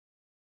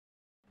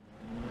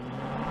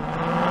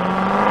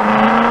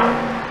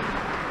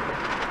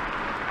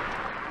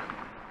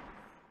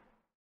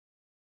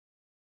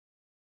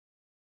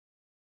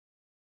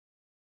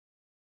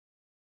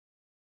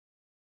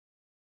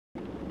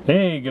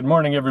Hey, good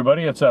morning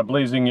everybody. It's that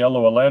blazing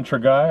yellow Elantra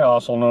guy,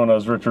 also known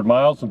as Richard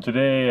Miles, and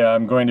today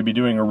I'm going to be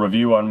doing a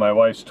review on my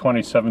wife's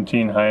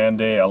 2017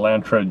 Hyundai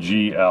Elantra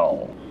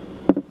GL.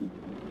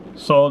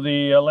 So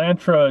the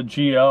Elantra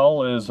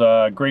GL is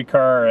a great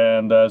car,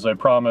 and as I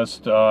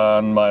promised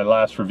on my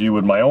last review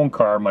with my own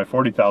car, my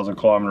 40,000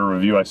 kilometer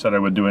review, I said I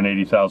would do an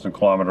 80,000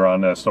 kilometer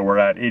on this. So we're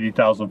at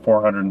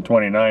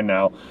 80,429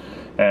 now,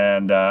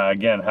 and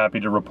again, happy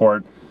to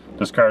report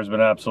this car has been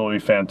absolutely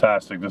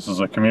fantastic. This is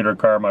a commuter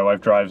car. My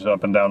wife drives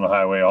up and down the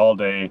highway all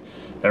day,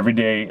 every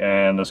day,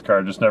 and this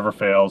car just never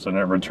fails, and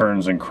it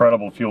returns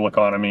incredible fuel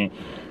economy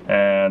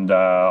and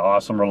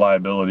awesome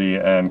reliability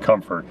and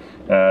comfort.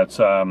 It's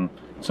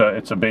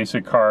a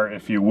basic car,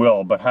 if you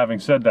will, but having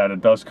said that,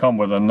 it does come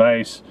with a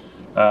nice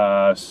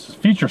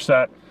feature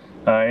set,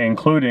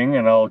 including,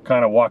 and I'll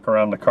kind of walk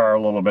around the car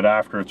a little bit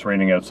after. It's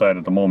raining outside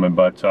at the moment,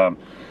 but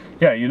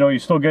yeah, you know, you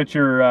still get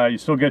your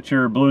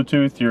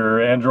Bluetooth,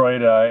 your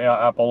Android,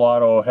 Apple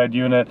Auto head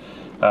unit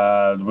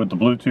with the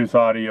Bluetooth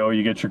audio.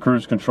 You get your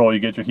cruise control. You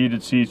get your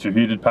heated seats, your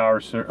heated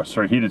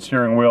heated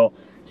steering wheel,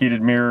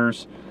 heated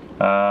mirrors,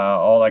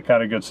 all that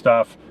kind of good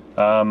stuff.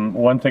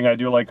 One thing I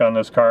do like on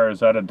this car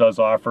is that it does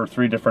offer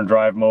 3 different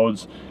drive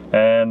modes,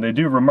 and they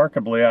do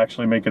remarkably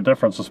actually make a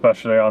difference,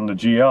 especially on the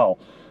GL.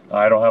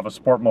 I don't have a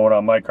sport mode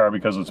on my car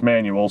because it's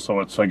manual, so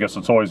I guess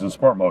it's always in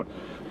sport mode.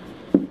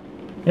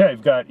 Yeah,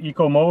 you've got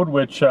Eco mode,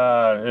 which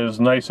is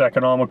nice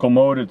economical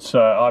mode. It's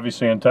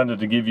obviously intended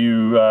to give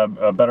you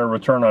a better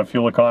return on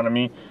fuel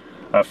economy.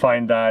 I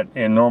find that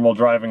in normal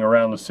driving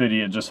around the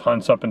city, it just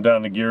hunts up and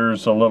down the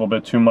gears a little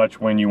bit too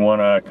much when you want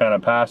to kind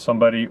of pass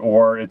somebody,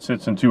 or it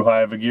sits in too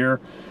high of a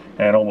gear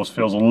and almost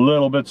feels a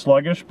little bit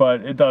sluggish,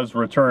 but it does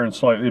return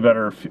slightly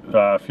better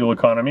fuel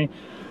economy.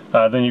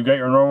 Then you've got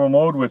your normal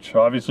mode, which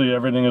obviously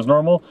everything is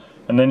normal.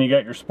 And then you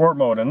get your sport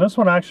mode, and this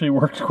one actually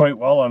works quite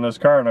well on this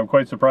car, and I'm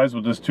quite surprised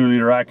with this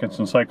 2-liter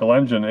Atkinson cycle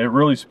engine. It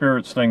really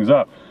spirits things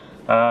up.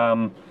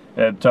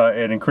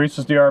 It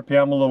increases the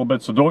RPM a little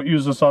bit, so don't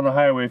use this on the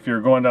highway if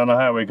you're going down the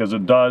highway, because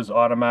it does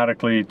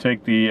automatically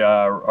take the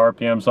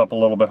RPMs up a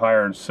little bit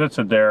higher and sits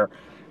it there.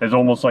 It's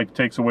almost like it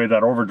takes away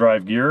that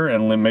overdrive gear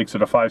and makes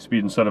it a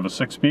 5-speed instead of a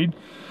 6-speed.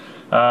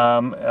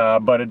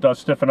 But it does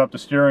stiffen up the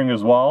steering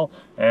as well,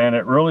 and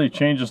it really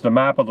changes the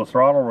map of the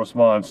throttle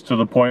response to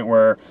the point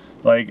where,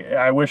 like,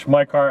 I wish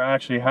my car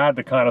actually had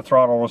the kind of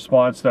throttle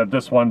response that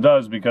this one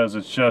does, because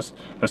it's just,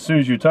 as soon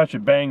as you touch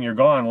it, bang, you're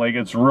gone. Like,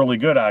 it's really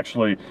good,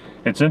 actually.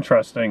 It's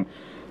interesting,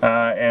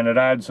 and it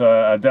adds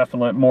a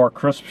definite more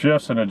crisp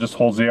shifts, and it just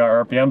holds the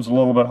RPMs a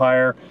little bit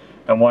higher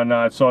and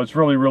whatnot, so it's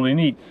really, really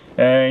neat.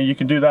 And you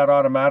can do that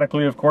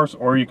automatically, of course,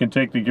 or you can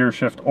take the gear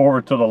shift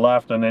over to the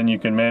left, and then you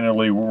can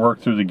manually work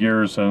through the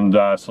gears and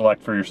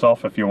select for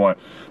yourself if you want.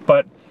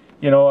 But,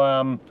 you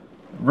know,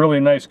 really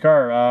nice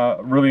car.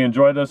 Really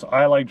enjoy this.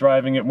 I like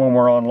driving it when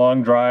we're on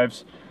long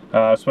drives,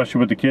 especially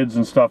with the kids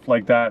and stuff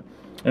like that.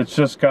 It's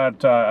just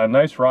got a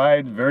nice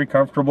ride, very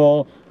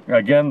comfortable.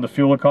 Again, the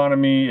fuel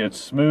economy, it's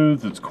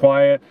smooth, it's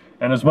quiet,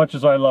 and as much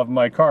as I love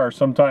my car,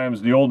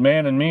 sometimes the old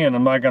man in me, and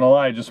I'm not gonna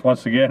lie, just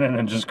wants to get in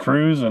and just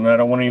cruise, and I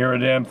don't want to hear a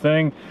damn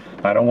thing.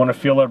 I don't want to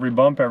feel every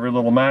bump, every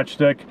little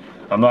matchstick.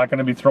 I'm not going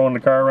to be throwing the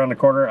car around the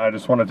corner. I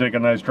just want to take a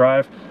nice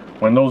drive.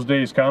 When those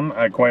days come,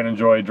 I quite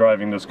enjoy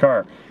driving this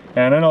car.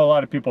 And I know a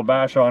lot of people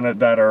bash on it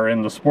that are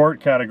in the sport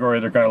category.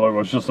 They're kind of like,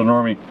 well, it's just a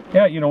normie.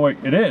 Yeah, you know what,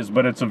 it is,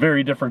 but it's a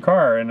very different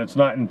car, and it's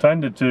not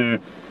intended to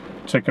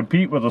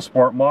compete with a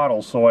sport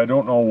model, so I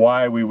don't know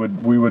why we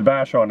would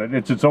bash on it.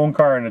 It's its own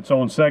car in its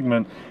own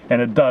segment,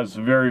 and it does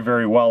very,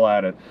 very well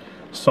at it.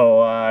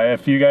 So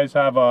if you guys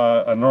have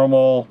a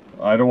normal,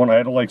 I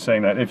don't like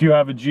saying that, if you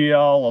have a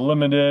GL, a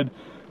Limited,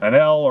 an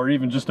L, or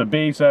even just a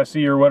base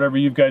SE or whatever,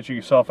 you've got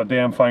yourself a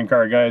damn fine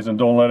car, guys, and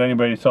don't let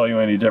anybody tell you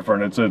any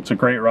different. It's a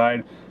great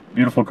ride,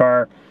 beautiful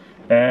car,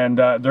 and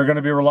they're going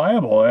to be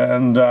reliable,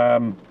 and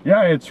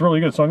yeah, it's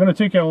really good. So I'm going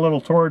to take you on a little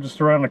tour just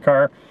around the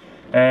car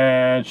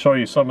and show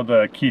you some of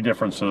the key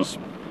differences.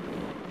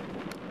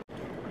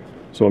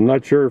 So I'm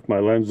not sure if my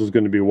lens is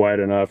going to be wide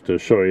enough to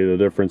show you the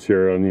difference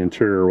here on the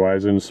interior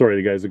wise, and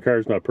sorry guys, the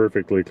car's not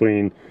perfectly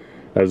clean.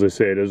 As I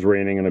say, it is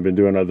raining and I've been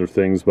doing other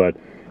things, but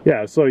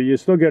yeah, so you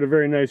still get a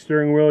very nice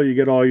steering wheel. You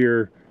get all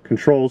your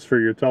controls for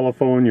your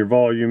telephone, your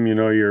volume, you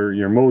know,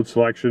 your mode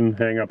selection,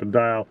 hang up and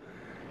dial.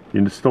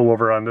 You still,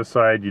 over on this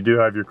side, you do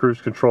have your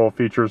cruise control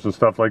features and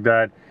stuff like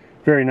that.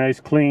 Very nice,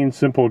 clean,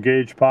 simple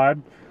gauge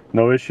pod.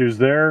 No issues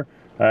there.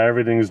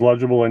 Everything is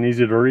legible and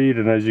easy to read,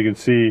 and as you can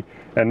see,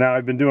 and now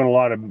I've been doing a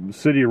lot of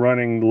city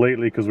running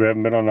lately because we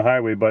haven't been on the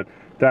highway, but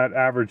that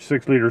average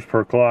 6 liters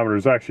per kilometer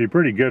is actually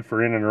pretty good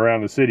for in and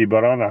around the city,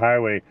 but on the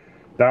highway,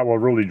 that will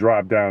really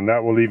drop down.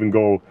 That will even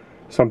go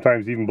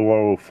sometimes even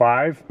below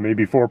 5,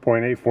 maybe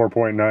 4.8,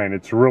 4.9.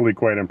 It's really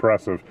quite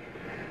impressive.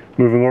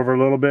 Moving over a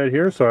little bit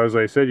here, so as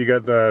I said, you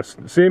got the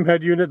same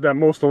head unit that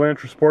most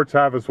Elantra Sports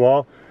have as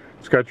well.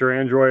 It's got your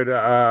Android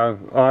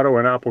Auto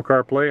and Apple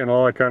CarPlay and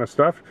all that kind of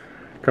stuff.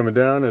 Coming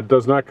down, it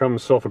does not come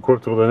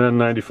self-equipped with an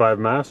N95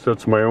 mast.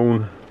 That's my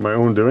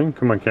own doing.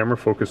 Come on, camera,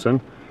 focus in.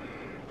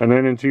 And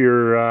then into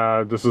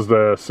your, this is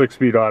the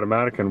 6-speed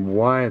automatic, and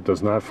why it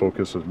does not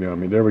focus with me on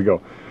me. There we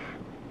go.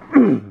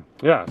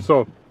 Yeah,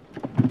 so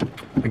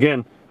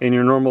again, in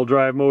your normal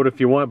drive mode if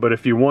you want, but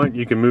if you want,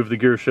 you can move the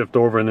gear shift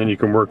over and then you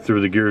can work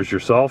through the gears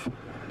yourself.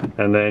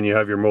 And then you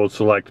have your mode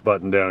select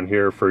button down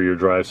here for your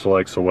drive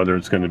select, so whether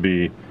it's going to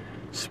be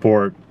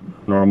sport,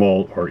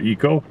 normal, or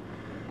eco.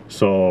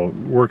 So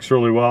works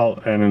really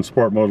well, and in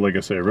sport mode, like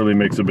I say, it really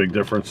makes a big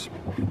difference.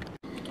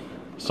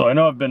 So I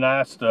know I've been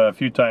asked a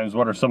few times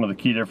what are some of the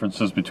key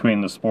differences between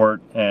the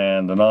sport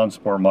and the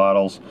non-sport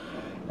models.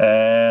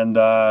 And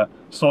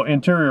so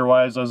interior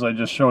wise, as I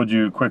just showed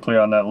you quickly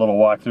on that little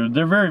walkthrough,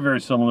 they're very, very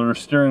similar. The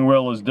steering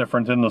wheel is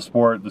different in the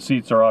sport. The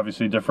seats are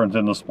obviously different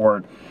in the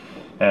sport.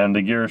 And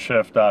the gear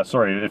shift,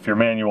 sorry, if you're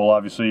manual,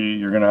 obviously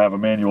you're going to have a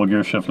manual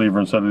gear shift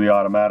lever instead of the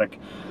automatic.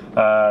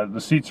 The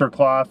seats are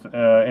cloth.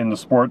 In the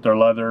sport, they're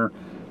leather.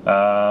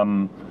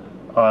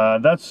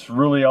 That's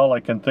really all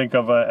I can think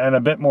of, and a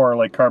bit more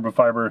like carbon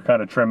fiber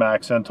kind of trim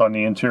accent on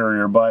the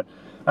interior. But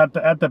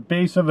at the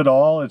base of it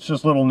all, it's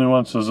just little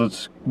nuances.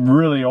 It's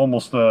really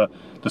almost the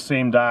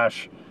same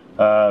dash,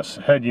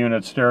 head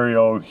unit,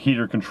 stereo,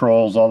 heater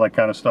controls, all that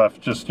kind of stuff.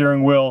 Just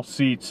steering wheel,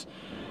 seats,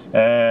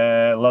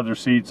 and leather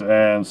seats,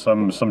 and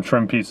some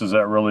trim pieces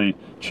that really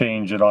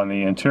change it on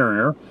the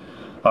interior.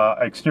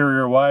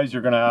 Exterior wise,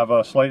 you're going to have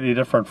a slightly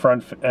different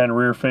front and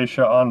rear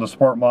fascia on the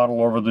sport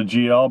model over the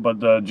GL, but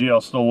the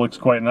GL still looks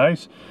quite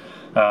nice.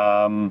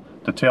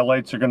 The tail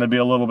lights are going to be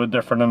a little bit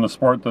different in the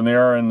sport than they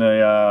are in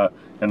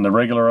the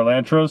regular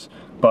Elantras,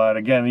 but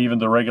again, even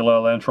the regular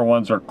Elantra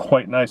ones are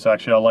quite nice.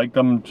 Actually, I like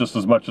them just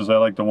as much as I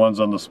like the ones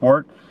on the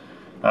sport.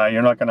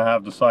 You're not going to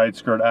have the side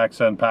skirt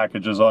accent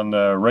packages on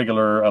the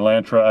regular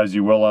Elantra as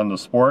you will on the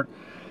sport.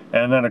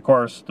 And then, of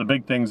course, the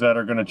big things that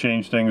are going to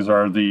change things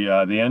are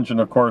the engine.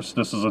 Of course,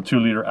 this is a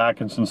 2-liter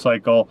Atkinson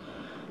cycle,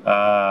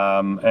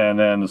 and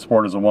then the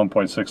Sport is a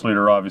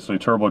 1.6-liter, obviously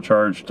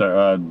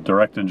turbocharged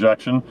direct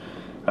injection.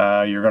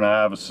 You're going to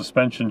have a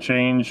suspension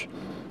change.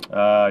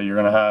 You're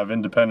going to have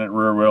independent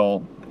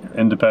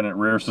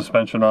rear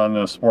suspension on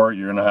the Sport.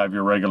 You're going to have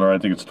your regular, I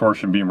think it's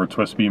torsion beam or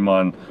twist beam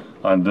on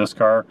this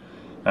car.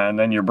 And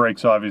then your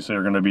brakes obviously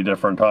are going to be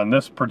different. On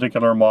this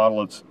particular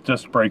model, it's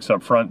disc brakes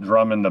up front,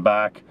 drum in the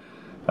back.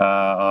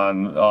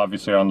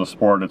 Obviously on the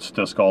Sport, it's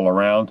disc all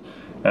around,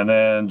 and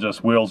then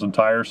just wheels and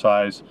tire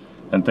size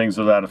and things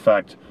of that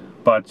effect.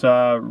 But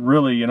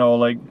really, you know,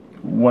 like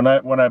when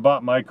I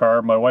bought my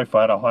car, my wife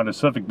had a Honda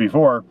Civic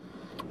before,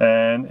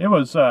 and it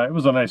was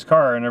a nice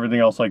car and everything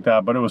else like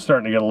that, but it was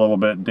starting to get a little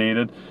bit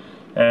dated,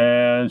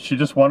 and she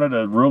just wanted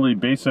a really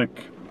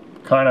basic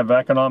kind of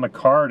economic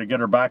car to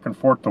get her back and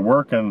forth to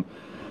work, and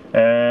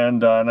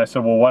I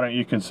said, well, why don't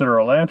you consider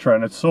Elantra?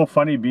 And it's so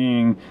funny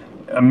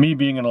me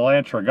being an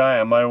Elantra guy,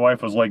 and my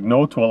wife was like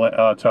no to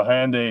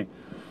Hyundai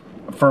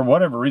for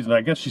whatever reason.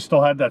 I guess she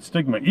still had that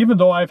stigma. Even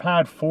though I've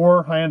had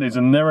 4 Hyundais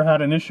and never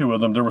had an issue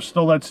with them, there was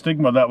still that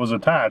stigma that was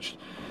attached.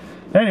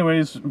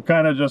 Anyways,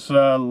 kind of just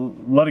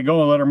let it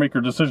go and let her make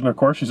her decision. Of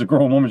course, she's a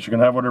grown woman, she can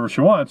have whatever she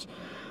wants.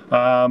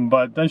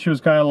 But then she was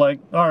kind of like,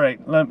 all right,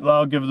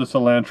 I'll give this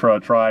Elantra a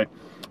try.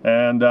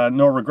 And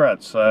no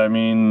regrets. I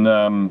mean,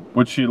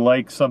 would she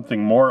like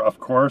something more? Of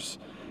course.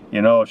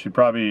 You know,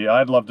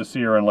 I'd love to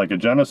see her in like a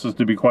Genesis,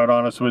 to be quite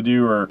honest with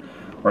you, or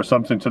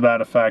something to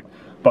that effect.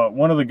 But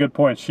one of the good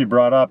points she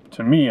brought up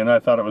to me, and I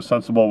thought it was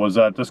sensible, was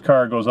that this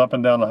car goes up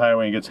and down the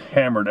highway and gets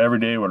hammered every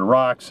day with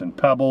rocks and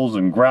pebbles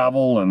and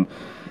gravel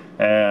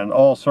and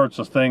all sorts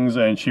of things,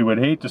 and she would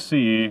hate to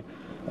see,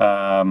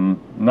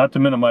 not to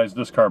minimize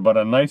this car, but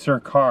a nicer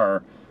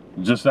car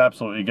just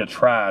absolutely get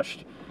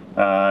trashed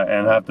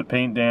and have the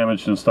paint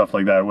damaged and stuff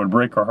like that. It would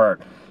break her heart.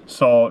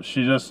 So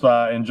she just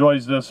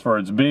enjoys this for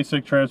its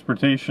basic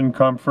transportation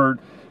comfort.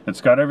 It's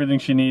got everything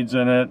she needs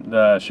in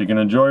it. She can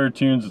enjoy her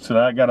tunes. It's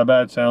not got a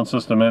bad sound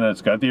system in it.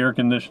 It's got the air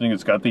conditioning.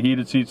 It's got the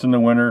heated seats in the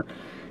winter.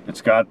 It's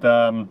got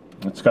the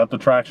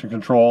traction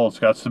control. It's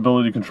got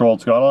stability control.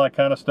 It's got all that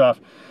kind of stuff.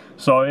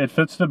 So it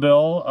fits the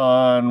bill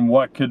on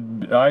what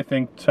could, I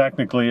think,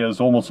 technically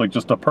is almost like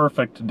just a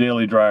perfect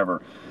daily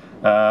driver.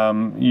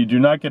 You do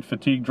not get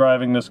fatigued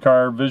driving this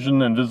car.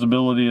 Vision and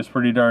visibility is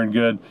pretty darn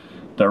good.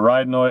 The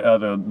road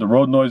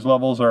noise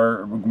levels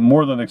are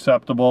more than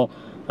acceptable.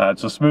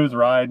 It's a smooth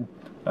ride,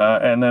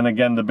 and then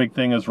again, the big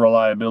thing is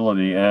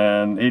reliability.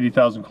 And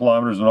 80,000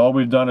 kilometers, and all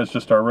we've done is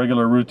just our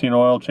regular routine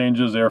oil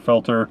changes, air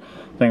filter,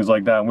 things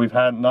like that. And we've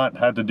not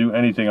had to do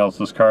anything else.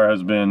 This car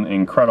has been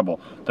incredible.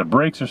 The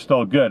brakes are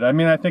still good. I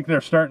mean, I think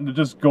they're starting to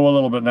just go a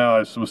little bit now. I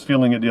was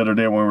feeling it the other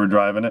day when we were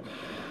driving it.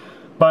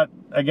 But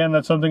again,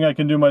 that's something I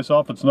can do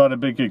myself. It's not a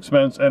big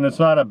expense, and it's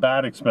not a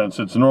bad expense.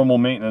 It's normal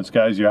maintenance,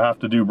 guys. You have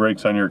to do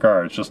brakes on your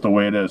car. It's just the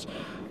way it is.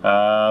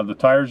 The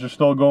tires are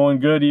still going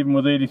good, even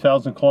with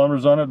 80,000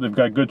 kilometers on it. They've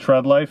got good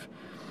tread life.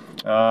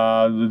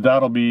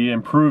 That'll be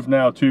improved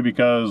now too,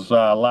 because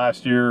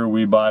last year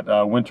we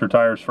bought winter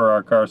tires for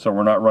our car, so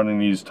we're not running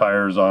these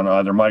tires on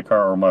either my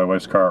car or my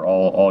wife's car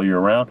all year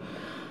round.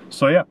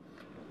 So yeah,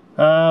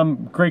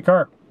 great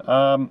car.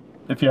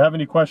 If you have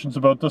any questions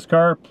about this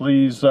car,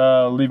 please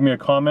leave me a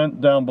comment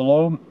down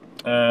below.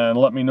 and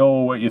let me know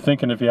what you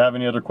think, and if you have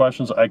any other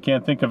questions. I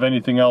can't think of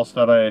anything else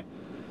that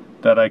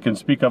I can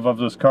speak of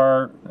this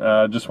car.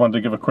 Just wanted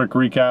to give a quick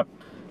recap.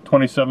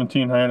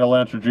 2017 Hyundai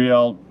Elantra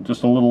GL,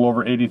 just a little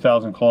over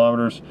 80,000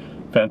 kilometers.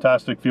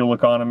 Fantastic fuel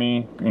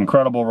economy,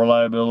 incredible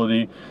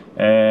reliability,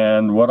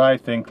 and what I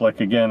think, like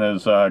again,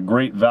 is a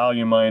great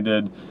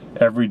value-minded,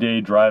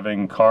 everyday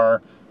driving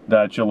car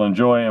that you'll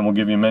enjoy and will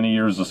give you many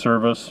years of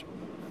service.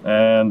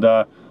 And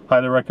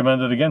highly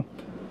recommend it again.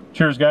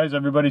 Cheers, guys.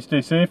 Everybody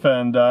stay safe,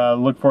 and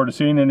look forward to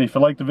seeing you. And if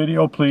you like the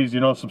video, please,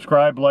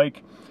 subscribe,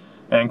 like,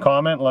 and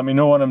comment. Let me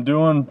know what I'm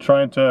doing.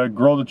 Trying to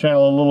grow the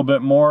channel a little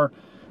bit more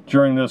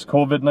during this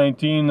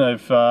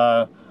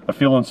COVID-19. I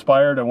feel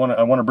inspired. I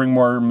want to bring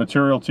more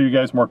material to you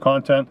guys, more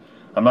content.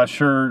 I'm not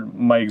sure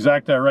my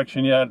exact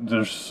direction yet.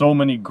 There's so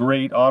many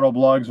great auto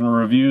blogs and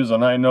reviews,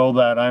 and I know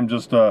that I'm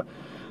just an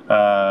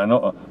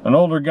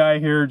older guy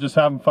here, just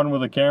having fun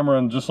with a camera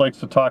and just likes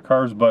to talk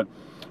cars, but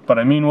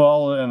I mean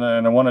well, and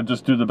I want to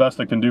just do the best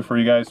I can do for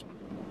you guys.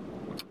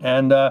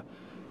 And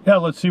yeah,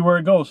 let's see where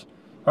it goes.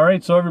 All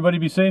right, so everybody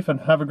be safe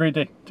and have a great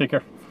day. Take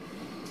care.